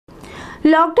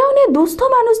লকডাউনে দুস্থ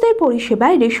মানুষদের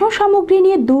পরিষেবায় রেশন সামগ্রী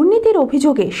নিয়ে দুর্নীতির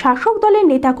অভিযোগে শাসক দলের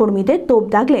নেতাকর্মীদের তোপ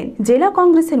দাগলেন জেলা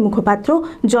কংগ্রেসের মুখপাত্র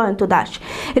জয়ন্ত দাস।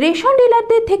 রেশন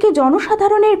ডিলারদের থেকে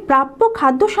জনসাধারণের প্রাপ্য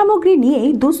খাদ্য সামগ্রী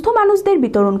নিয়েই দুস্থ মানুষদের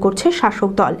বিতরণ করছে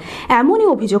শাসক দল, এমনই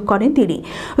অভিযোগ করেন তিনি।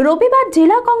 রবিবার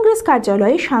জেলা কংগ্রেস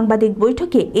কার্যালয়ে সাংবাদিক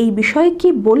বৈঠকে এই বিষয়ে কি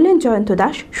বললেন জয়ন্ত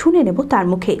দাস, শুনে নেব তার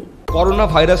মুখে। করোনা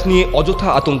ভাইরাস নিয়ে অযথা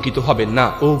আতঙ্কিত হবেন না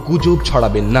ও গুজব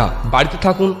ছড়াবেন না। বাড়িতে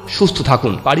থাকুন, সুস্থ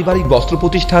থাকুন। পারিবারিক বস্ত্র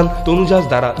প্রতিষ্ঠান তনুজাস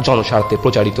দ্বারা জনস্বার্থে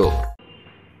প্রচারিত।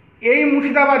 এই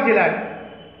মুর্শিদাবাদ জেলায়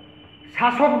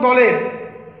শাসক দলের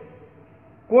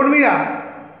কর্মীরা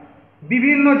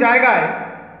বিভিন্ন জায়গায়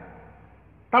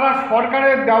তারা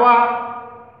সরকারের দেওয়া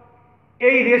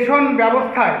এই রেশন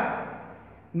ব্যবস্থায়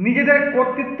নিজেদের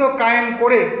কর্তৃত্ব কায়েম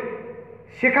করে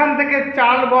সেখান থেকে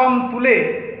চাল গম তুলে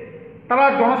তারা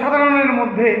জনসাধারণের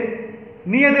মধ্যে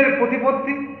নিজেদের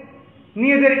প্রতিপত্তি,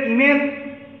 নিজেদের ইমেজ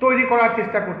তৈরি করার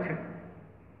চেষ্টা করছেন।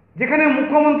 যেখানে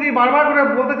মুখ্যমন্ত্রী বারবার করে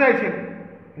বলতে চাইছেন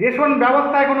রেশন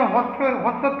ব্যবস্থায় কোনো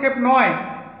হস্তক্ষেপ নয়,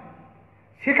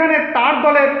 সেখানে তার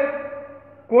দলের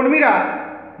কর্মীরা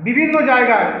বিভিন্ন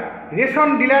জায়গায় রেশন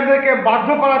ডিলারদেরকে বাধ্য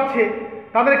করাচ্ছে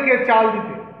তাদেরকে চাল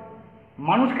দিতে।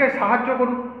 মানুষকে সাহায্য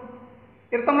করুন,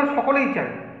 এটা তো আমরা সকলেই চাই।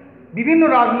 বিভিন্ন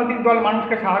রাজনৈতিক দল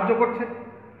মানুষকে সাহায্য করছে,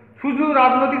 শুধু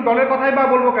রাজনৈতিক দলের কথাই বা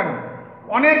বলবো কেন,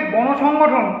 অনেক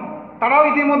গণসংগঠন তারাও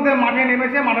ইতিমধ্যে মাঠে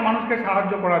নেমেছে মানুষকে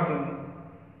সাহায্য করার জন্য।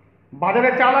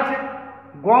 বাজারে চাল আছে,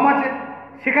 গম আছে,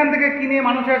 সেখান থেকে কিনে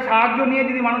মানুষের সাহায্য নিয়ে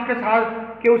যদি মানুষকে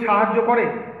কেউ সাহায্য করে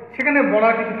সেখানে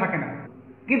বলার কিছু থাকে না।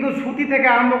 কিন্তু সুতি থেকে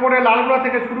আরম্ভ করে লালগোলা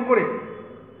থেকে শুরু করে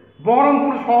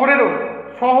বহরমপুর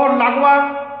শহর লাগোয়া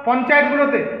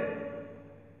পঞ্চায়েতগুলোতে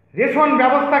রেশন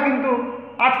ব্যবস্থা কিন্তু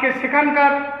আজকে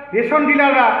সেখানকার রেশন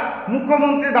ডিলাররা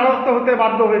মুখ্যমন্ত্রীর দ্বারস্থ হতে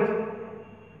বাধ্য হয়েছে।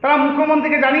 তারা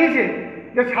মুখ্যমন্ত্রীকে জানিয়েছে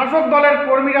যে শাসক দলের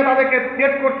কর্মীরা তাদেরকে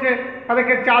থ্রেট করছে,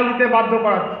 তাদেরকে চাল দিতে বাধ্য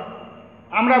করাচ্ছে।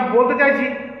 আমরা বলতে চাইছি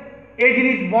এই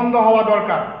জিনিস বন্ধ হওয়া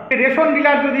দরকার। রেশন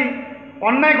ডিলার যদি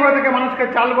অন্যায় করে থাকে মানুষকে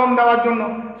চাল গম দেওয়ার জন্য,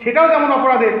 সেটাও যেমন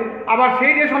অপরাধের, আবার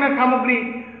সেই রেশনের সামগ্রী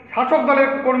শাসক দলের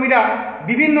কর্মীরা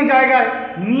বিভিন্ন জায়গায়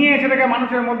নিয়ে সেটাকে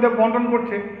মানুষের মধ্যে বন্টন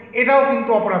করছে, এটাও কিন্তু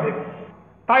অপরাধের।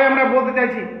 তাই আমরা বলতে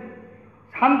চাইছি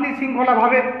শান্তি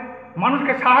শৃঙ্খলাভাবে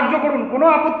মানুষকে সাহায্য করুন, কোনো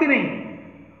আপত্তি নেই,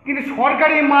 কিন্তু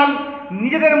সরকারি মাল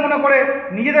নিজেদের মনে করে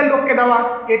নিজেদের লোককে দেওয়া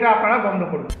এটা আপনারা বন্ধ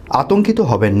করুন। আতঙ্কিত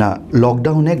হবেন না,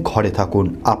 লকডাউনে ঘরে থাকুন।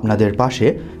 আপনাদের পাশে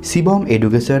Shivam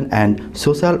education and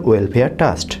social welfare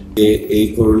trust. এই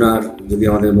করোনার যদি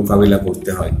আমাদের মোকাবিলা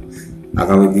করতে হয়,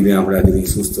 আগামী দিনে আমরা যদি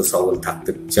সুস্থ সবল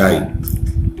থাকতে চাই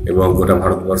এবং গোটা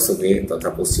ভারতবর্ষকে তথা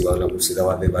পশ্চিমবাংলা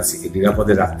মুর্শিদাবাদের বাসীকে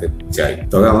নিরাপদে রাখতে চাই,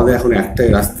 তবে আমাদের এখন একটাই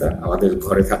রাস্তা, আমাদের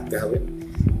ঘরে থাকতে হবে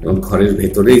এবং ঘরের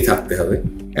ভেতরেই থাকতে হবে।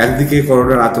 একদিকে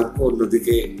করোনার আতঙ্ক,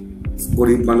 অন্যদিকে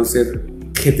গরিব মানুষের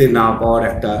খেতে না পাওয়ার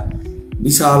একটা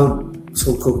বিশাল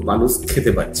সংখ্যক মানুষ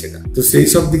খেতে পাচ্ছে না। তো সেই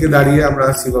সব দিকে দাঁড়িয়ে আমরা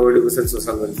Shivam education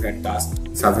social welfare trust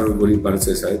সাধারণ গরিব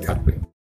মানুষের সাথে থাকবে।